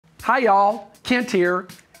Hi y'all, Kent here,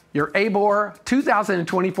 your ABoR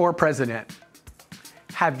 2024 president.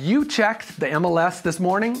 Have you checked the MLS this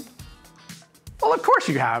morning? Well, of course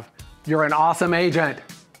you have. You're an awesome agent.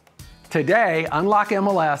 Today, Unlock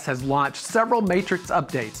MLS has launched several Matrix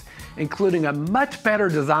updates, including a much better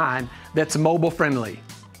design that's mobile friendly.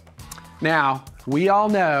 Now, we all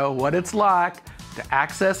know what it's like to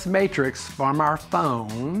access Matrix from our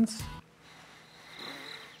phones.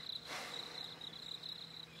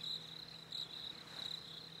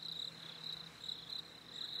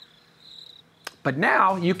 But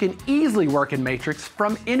now you can easily work in Matrix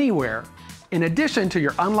from anywhere, in addition to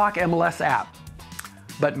your Unlock MLS app.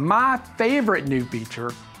 But my favorite new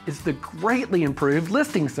feature is the greatly improved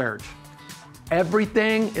listing search.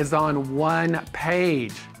 Everything is on one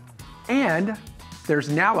page. And there's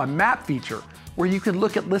now a map feature where you can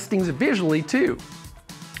look at listings visually too.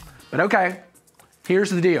 But okay, here's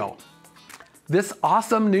the deal. This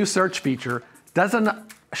awesome new search feature doesn't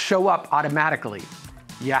show up automatically.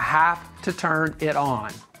 You have to turn it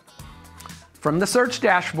on. From the search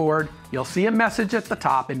dashboard, you'll see a message at the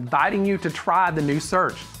top inviting you to try the new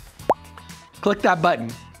search. Click that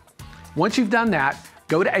button. Once you've done that,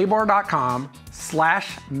 go to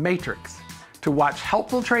abor.com/matrix to watch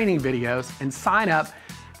helpful training videos and sign up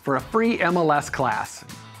for a free MLS class.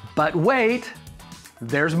 But wait,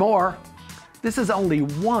 there's more. This is only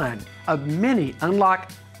one of many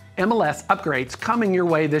Unlock MLS upgrades coming your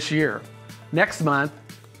way this year. Next month,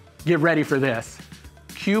 get ready for this,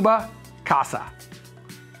 Cuba Casa.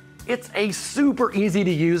 It's a super easy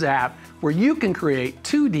to use app where you can create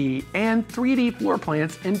 2D and 3D floor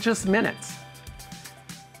plans in just minutes.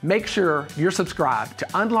 Make sure you're subscribed to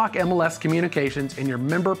Unlock MLS Communications in your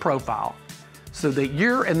member profile so that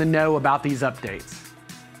you're in the know about these updates.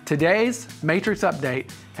 Today's Matrix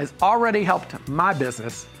update has already helped my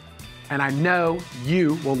business, and I know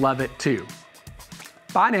you will love it too.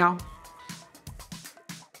 Bye now.